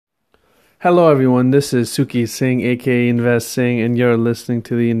Hello, everyone. This is Suki Singh, aka Invest Singh, and you're listening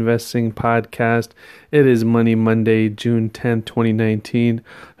to the Investing Podcast. It is Money Monday, June 10th, 2019.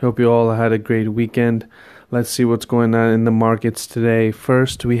 I hope you all had a great weekend. Let's see what's going on in the markets today.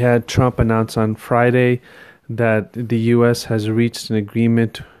 First, we had Trump announce on Friday that the U.S. has reached an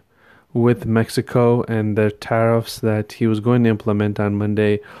agreement with Mexico, and the tariffs that he was going to implement on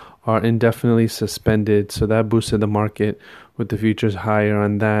Monday are indefinitely suspended. So that boosted the market with the futures higher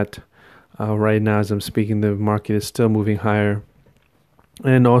on that. Right now, as I'm speaking, the market is still moving higher.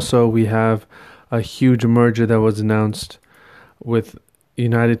 And also, we have a huge merger that was announced with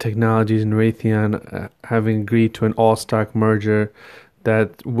United Technologies and Raytheon having agreed to an all-stock merger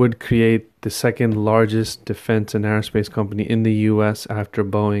that would create the second largest defense and aerospace company in the U.S. after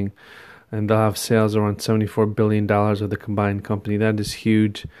Boeing. And they'll have sales around $74 billion of the combined company. That is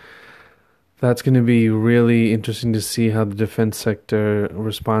huge. That's going to be really interesting to see how the defense sector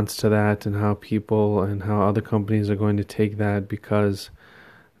responds to that and how people and how other companies are going to take that, because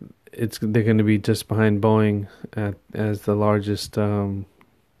they're going to be just behind Boeing as the largest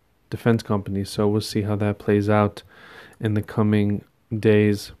defense company. So we'll see how that plays out in the coming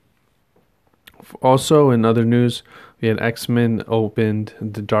days. Also, in other news, we had X-Men opened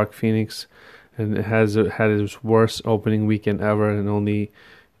the Dark Phoenix, and it has had its worst opening weekend ever, and only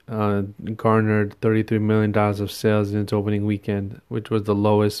garnered $33 million of sales in its opening weekend, which was the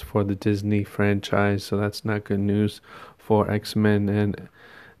lowest for the Disney franchise. So that's not good news for X-Men and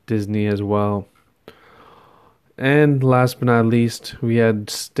Disney as well. And last but not least, we had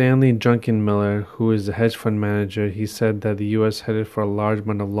Stanley Druckenmiller, who is a hedge fund manager. He said that the U.S. headed for a large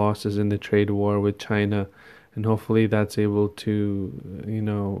amount of losses in the trade war with China, and hopefully that's able to,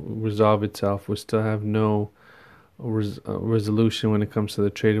 resolve itself. We still have no resolution when it comes to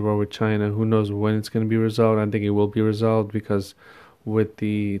the trade war with China. Who knows when it's going to be resolved? I think it will be resolved, because with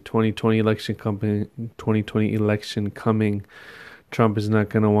the 2020 election coming, Trump is not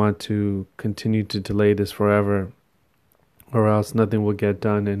going to want to continue to delay this forever, or else nothing will get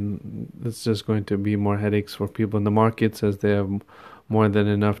done, and it's just going to be more headaches for people in the markets, as they have more than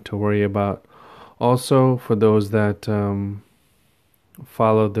enough to worry about. Also, for those that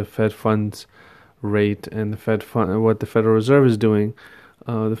follow the Fed funds rate and what the Federal Reserve is doing,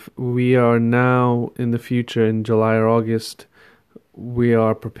 we are now in the future, in July or August,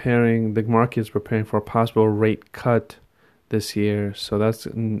 the market is preparing for a possible rate cut this year. So that's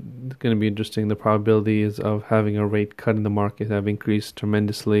going to be interesting. The probabilities of having a rate cut in the market have increased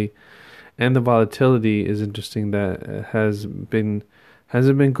tremendously, and the volatility is interesting. That hasn't been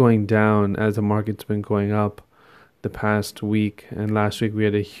going down as the market's been going up the past week. And last week we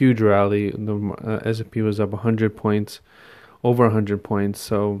had a huge rally. The S&P was up 100 points, over 100 points.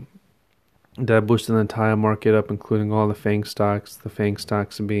 So that boosted the entire market up, including all the FANG stocks. The FANG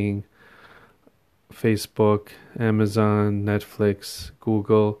stocks being Facebook, Amazon, Netflix,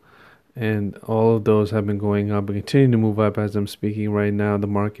 Google, and all of those have been going up and continuing to move up as I'm speaking right now. The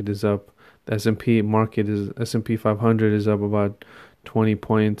market is up. The S&P 500 is up about 20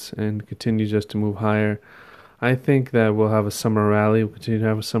 points and continues just to move higher. I think that we'll have a summer rally. We'll continue to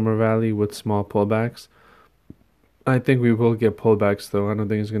have a summer rally with small pullbacks. I think we will get pullbacks, though. I don't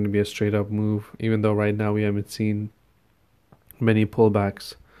think it's going to be a straight up move, even though right now we haven't seen many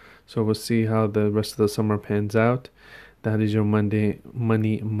pullbacks. So we'll see how the rest of the summer pans out. That is your Monday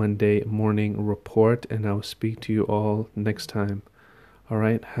morning report, and I will speak to you all next time. All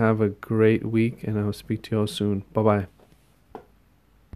right, have a great week, and I will speak to you all soon. Bye-bye.